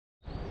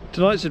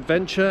Tonight's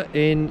adventure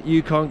in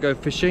You Can't Go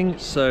Fishing,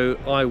 so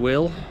I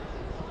will,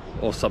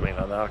 or something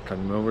like that, I can't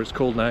remember what it's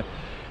called now.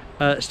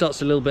 It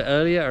starts a little bit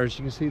earlier. As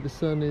you can see, the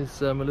sun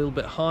is a little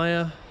bit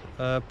higher,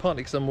 partly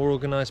because I'm more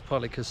organised,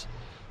 partly because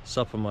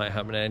supper might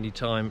happen at any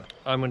time.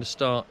 I'm going to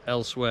start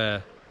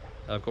elsewhere.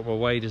 I've got my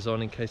waders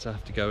on in case I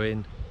have to go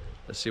in.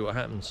 Let's see what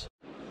happens.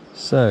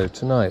 So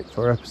tonight,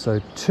 for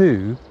episode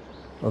 2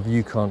 of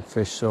You Can't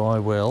Fish, so I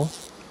will,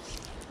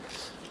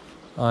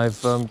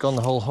 I've gone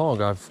the whole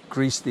hog. I've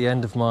greased the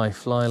end of my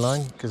fly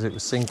line because it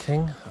was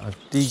sinking. I've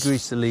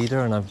degreased the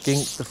leader and I've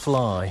ginked the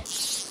fly.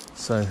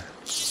 So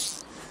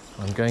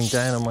I'm going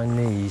down on my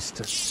knees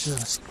to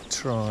just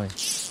try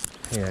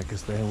here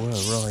because they were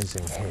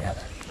rising here.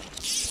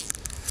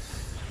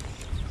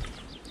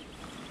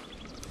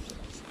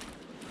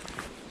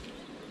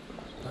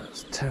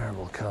 That's a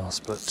terrible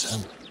cast,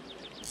 but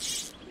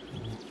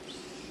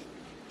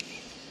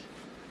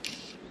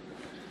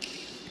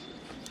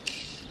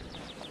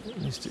at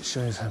least it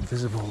shows how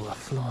visible the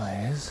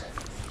fly is.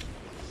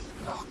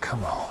 Oh,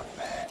 come on,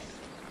 man.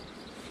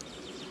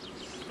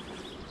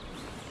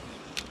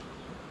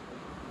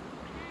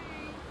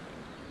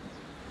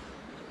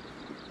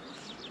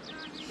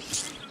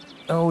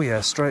 Oh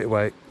yeah, straight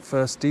away.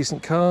 First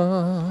decent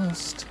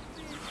cast.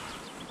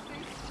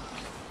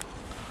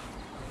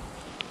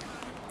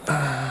 Come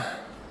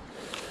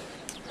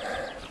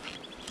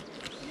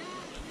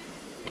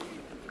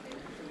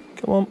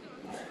on.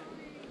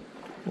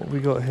 What have we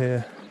got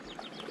here?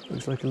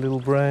 Looks like a little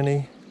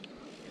brownie.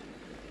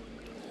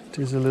 It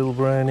is a little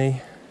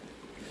brownie.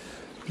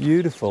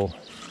 Beautiful.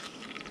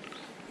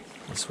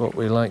 That's what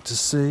we like to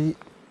see.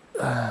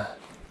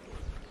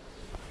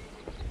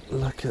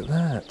 Look at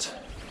that.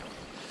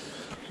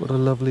 What a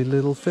lovely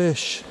little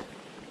fish.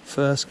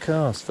 First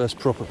cast, first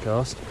proper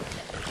cast.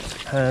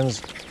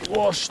 Hands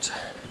washed.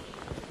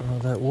 Oh,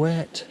 that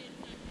wet.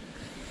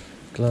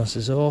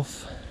 Glasses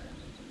off.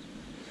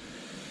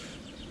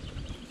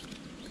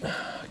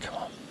 Come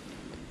on.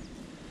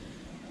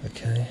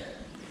 Okay,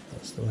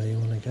 that's the way you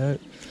want to go.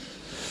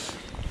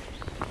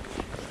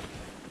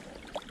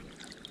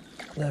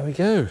 There we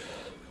go.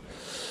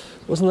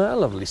 Wasn't that a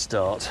lovely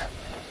start?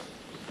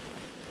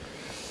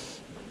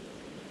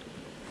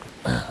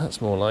 That's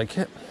more like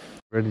it.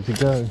 Ready to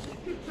go.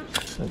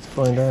 Let's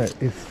find out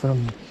if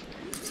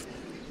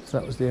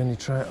that was the only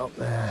trout up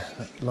there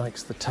that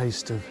likes the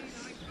taste of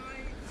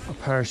a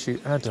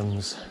parachute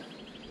Adams.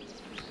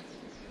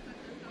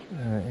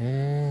 There it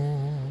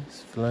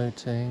is,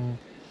 floating.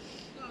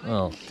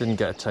 Oh, didn't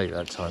get a take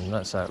that time.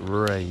 That's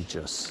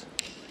outrageous.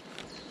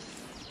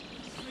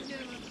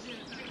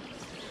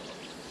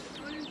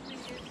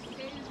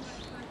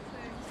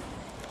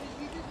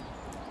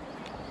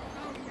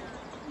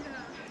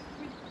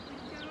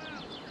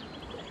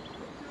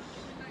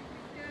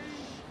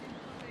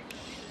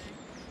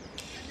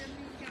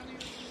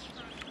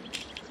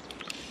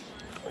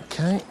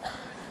 Okay.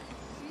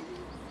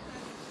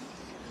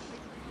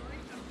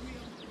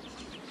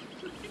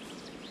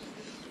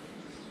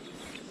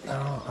 There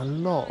are a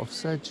lot of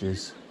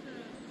sedges.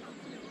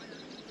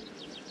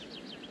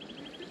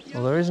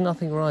 Well, there is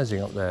nothing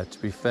rising up there, to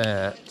be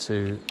fair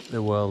to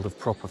the world of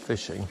proper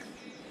fishing.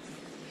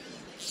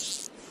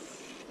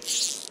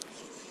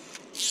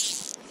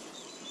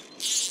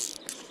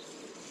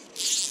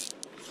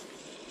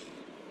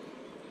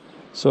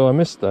 So I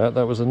missed that.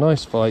 That was a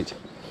nice fight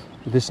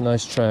with this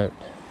nice trout.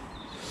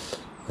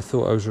 I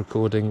thought I was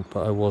recording,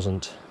 but I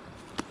wasn't.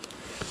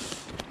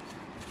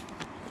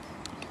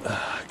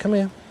 Come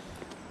here.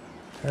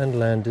 And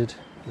landed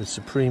with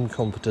supreme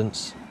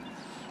competence.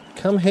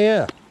 Come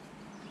here.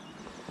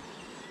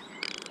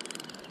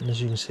 And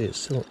as you can see, it's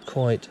still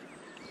quite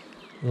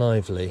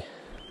lively.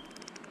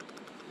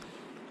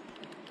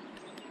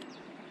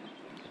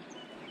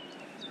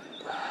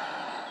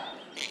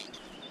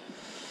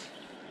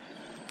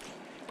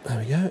 There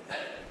we go.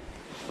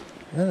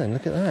 Now then,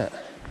 look at that.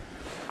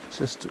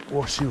 Just to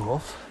wash you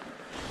off.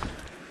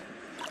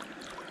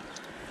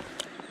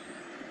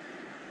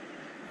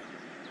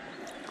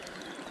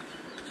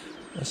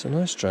 That's a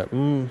nice trap.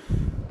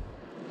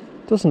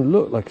 Doesn't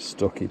look like a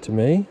stocky to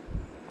me,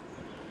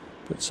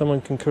 but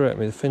someone can correct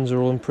me. The fins are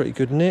all in pretty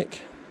good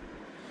nick.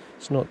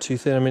 It's not too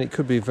thin. I mean, it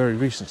could be a very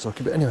recent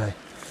stocky, but anyway,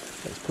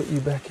 let's put you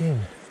back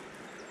in.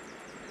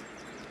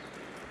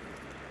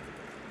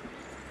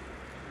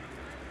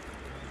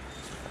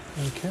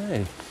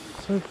 Okay,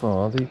 so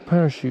far the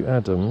parachute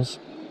Adams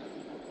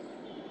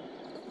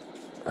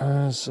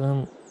has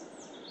done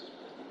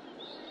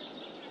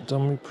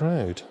me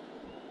proud.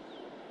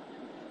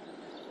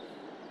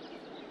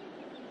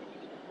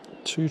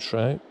 2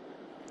 trout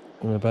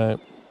and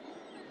about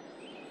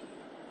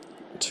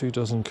 2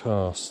 dozen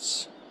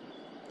casts.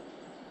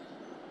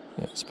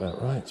 Yeah, it's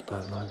about right, it's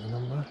about like the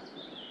number.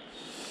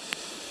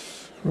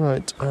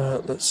 Right,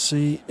 let's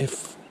see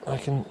if I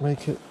can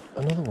make it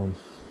another one.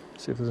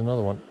 See if there's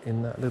another one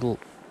in that little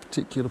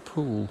particular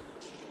pool.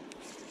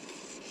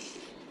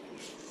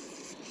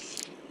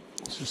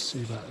 Let's just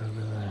see that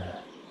over there.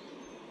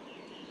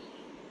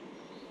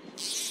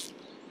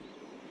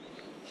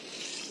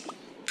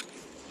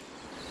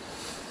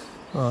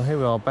 Well, here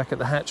we are back at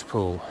the hatch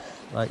pool,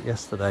 like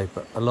yesterday,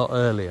 but a lot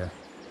earlier.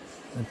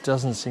 There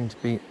doesn't seem to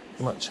be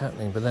much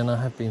happening, but then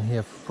I have been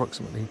here for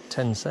approximately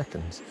 10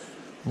 seconds.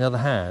 On the other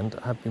hand,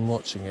 I have been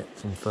watching it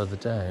from further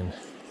down.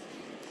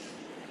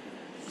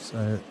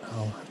 So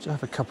I'll have to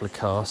have a couple of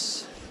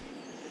casts.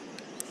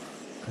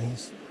 I think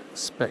it's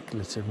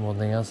speculative more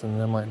than anything else, and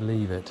then I might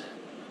leave it.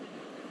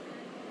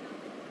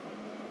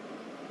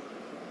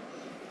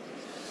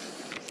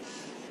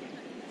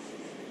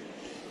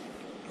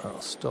 I'll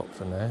stop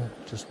for now,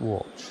 just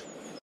watch.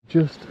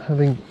 Just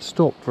having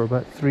stopped for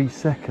about 3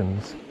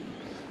 seconds,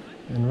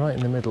 and right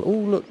in the middle, oh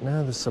look,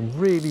 now there's some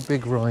really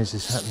big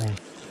rises happening.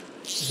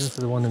 I'll go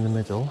for the one in the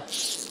middle.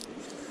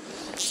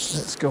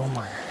 Let's go on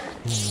my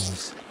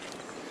knees.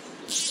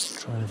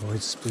 Try and avoid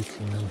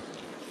spooking them.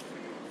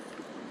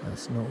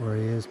 That's not where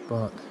he is,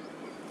 but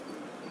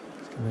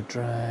it's going to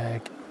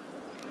drag.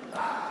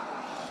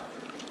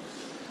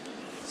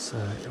 So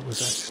it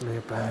was actually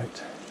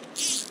about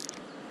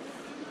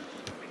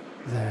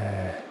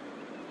there.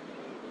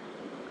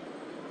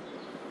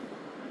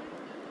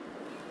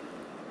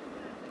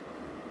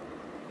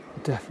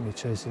 Definitely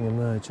chasing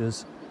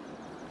emergers,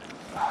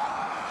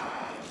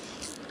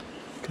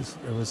 because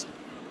there was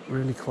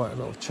really quite a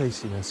lot of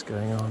chasiness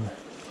going on.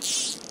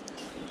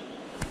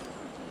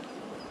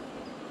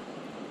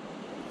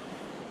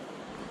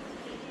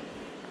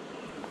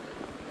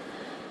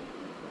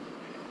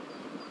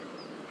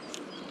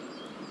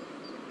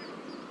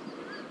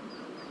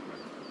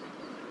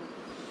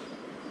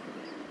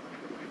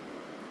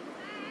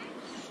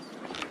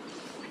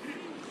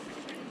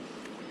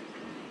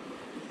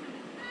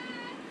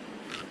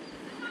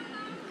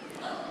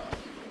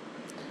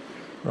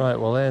 Right,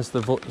 well there's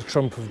the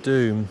trump of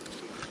doom.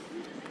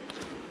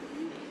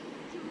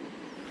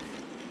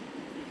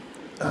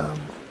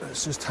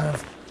 Let's just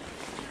have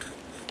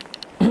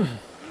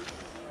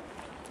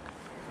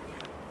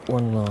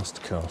one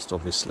last cast,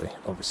 obviously.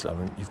 I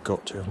mean, you've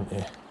got to, haven't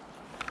you?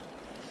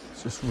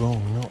 It's just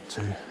wrong not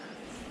to.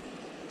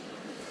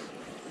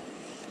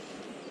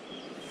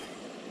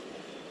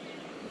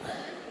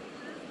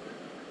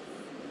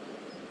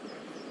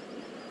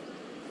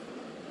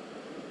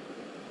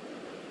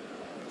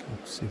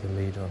 See the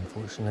leader,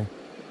 unfortunately.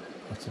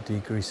 I have to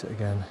degrease it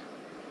again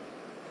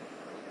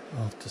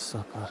after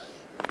supper.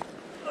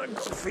 I've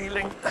got a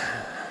feeling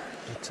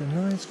that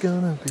tonight's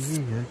gonna be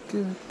a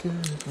good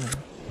night.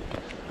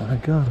 I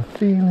got a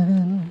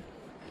feeling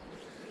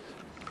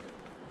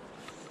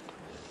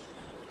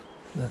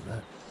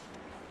that.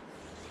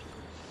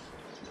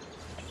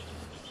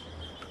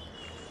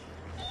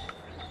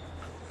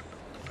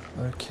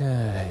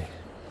 Okay.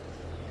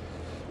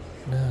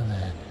 Now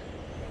then.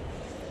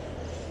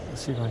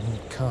 Let's see if I can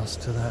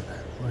cast to that,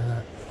 where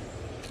that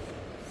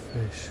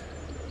fish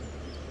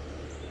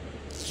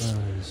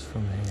goes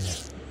from here.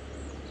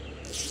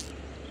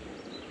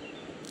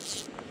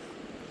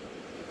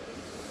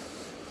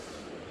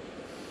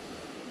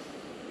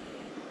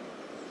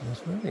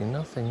 There's really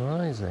nothing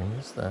rising,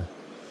 is there?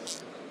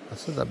 I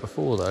said that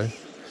before though,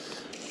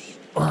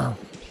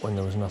 when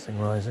there was nothing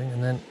rising,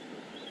 and then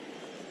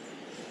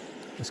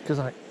it's because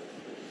I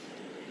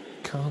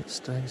can't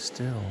stay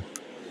still.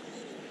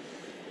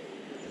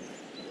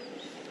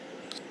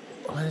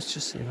 Let's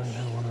just see if I can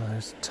have one of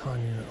those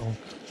tiny little...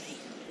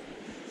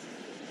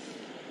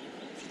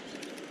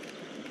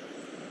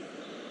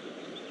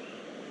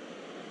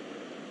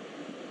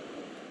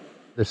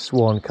 The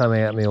swan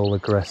coming at me all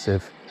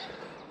aggressive.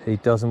 He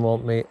doesn't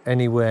want me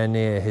anywhere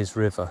near his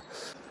river.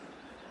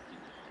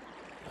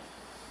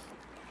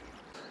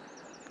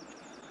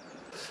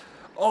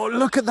 Oh,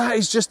 look at that!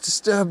 He's just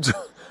disturbed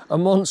a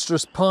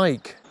monstrous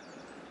pike.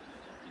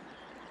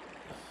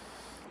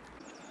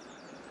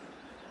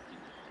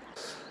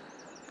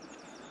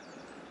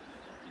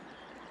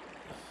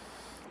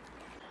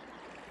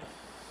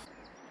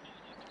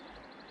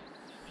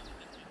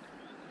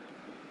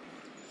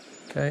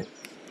 Okay,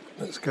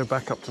 let's go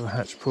back up to the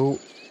hatch pool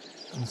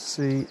and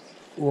see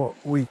what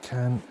we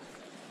can...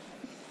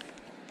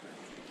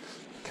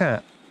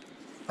 Cat,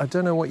 I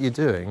don't know what you're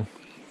doing.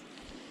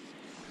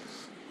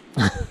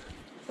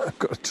 I've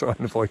got to try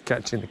and avoid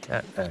catching the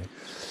cat now.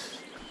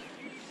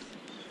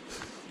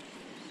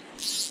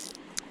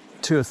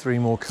 2 or 3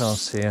 more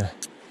casts here,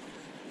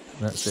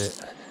 and that's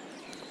it.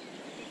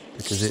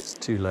 Because it's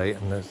too late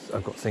and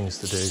I've got things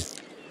to do.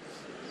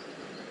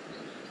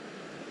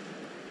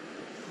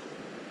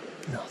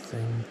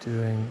 Nothing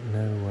doing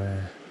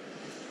nowhere.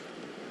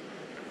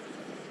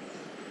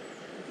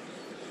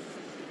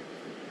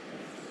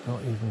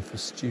 Not even for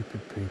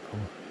stupid people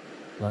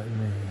like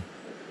me.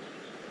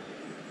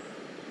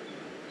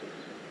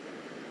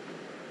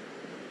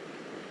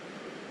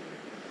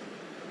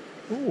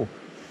 Oh,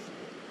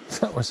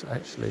 that was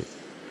actually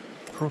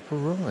a proper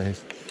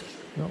rise.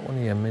 Not one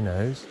of your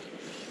minnows.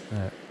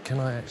 Can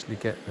I actually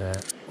get there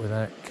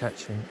without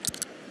catching?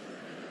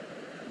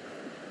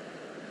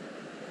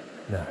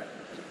 No.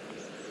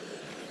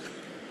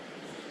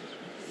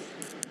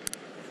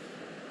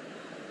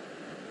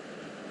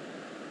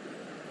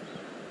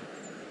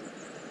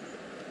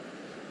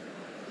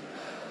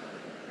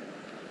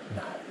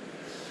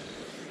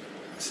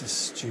 This is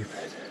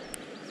stupid.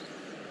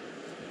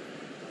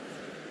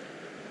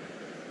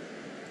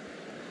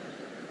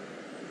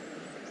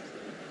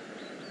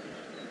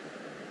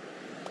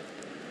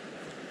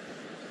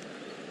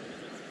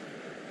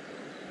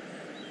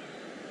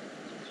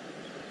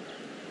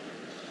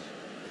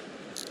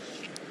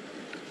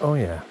 Oh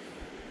yeah,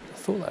 I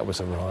thought that was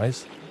a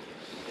rise.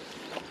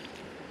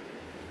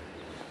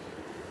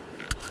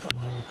 Am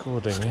I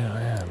recording? Yeah,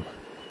 I am.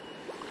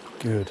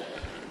 Good.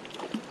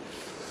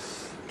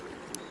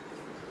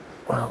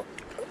 Well,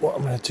 what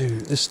I'm going to do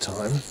this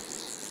time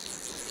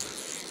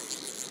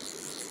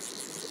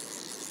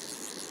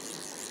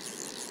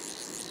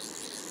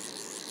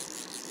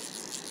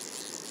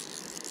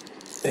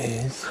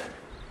is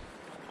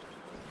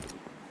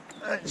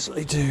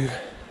actually do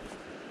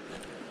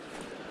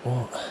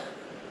what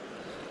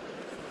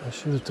I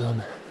should have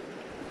done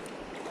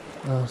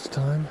last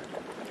time.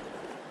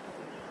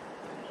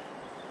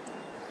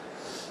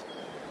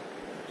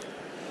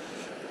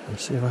 And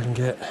see if I can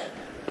get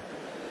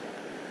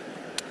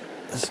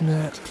this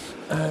net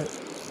out.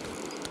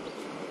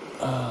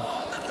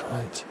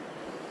 Right.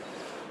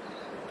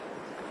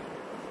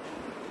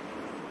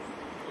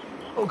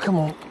 Oh, come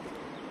on.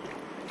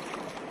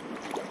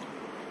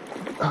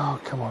 Oh,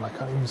 come on, I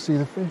can't even see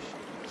the fish.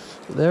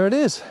 But there it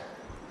is.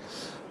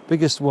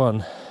 Biggest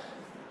one.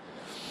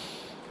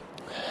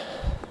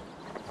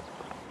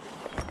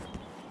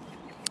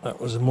 That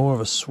was more of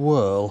a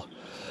swirl.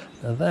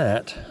 Now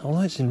that,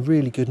 although it's in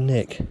really good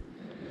nick,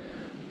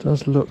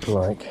 does look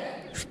like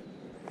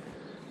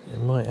it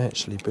might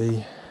actually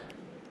be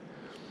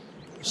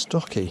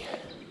stocky.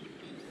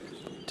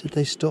 Did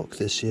they stock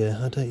this year?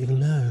 I don't even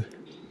know.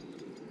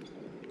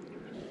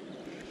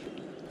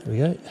 There we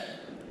go.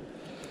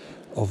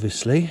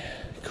 Obviously,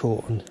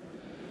 caught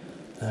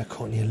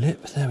on your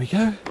lip. There we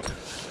go.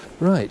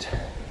 Right.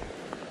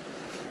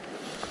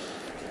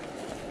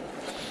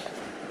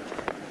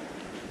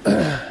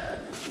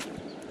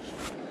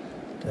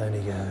 Down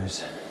he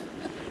goes.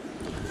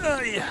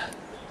 Oh yeah.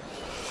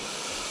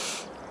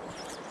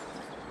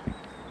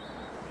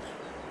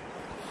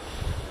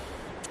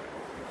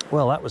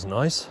 Well, that was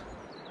nice.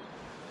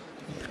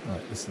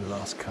 Right, this is the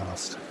last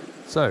cast.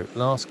 So,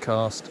 last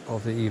cast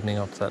of the evening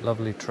after that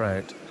lovely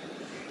trout.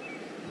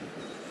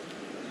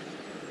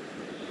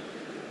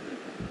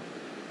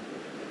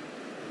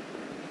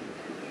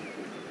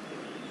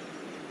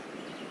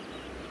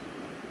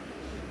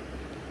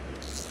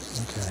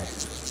 Okay.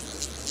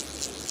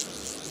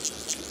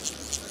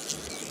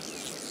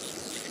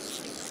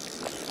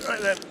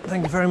 Right then,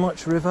 thank you very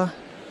much, River.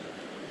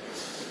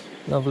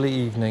 Lovely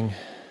evening.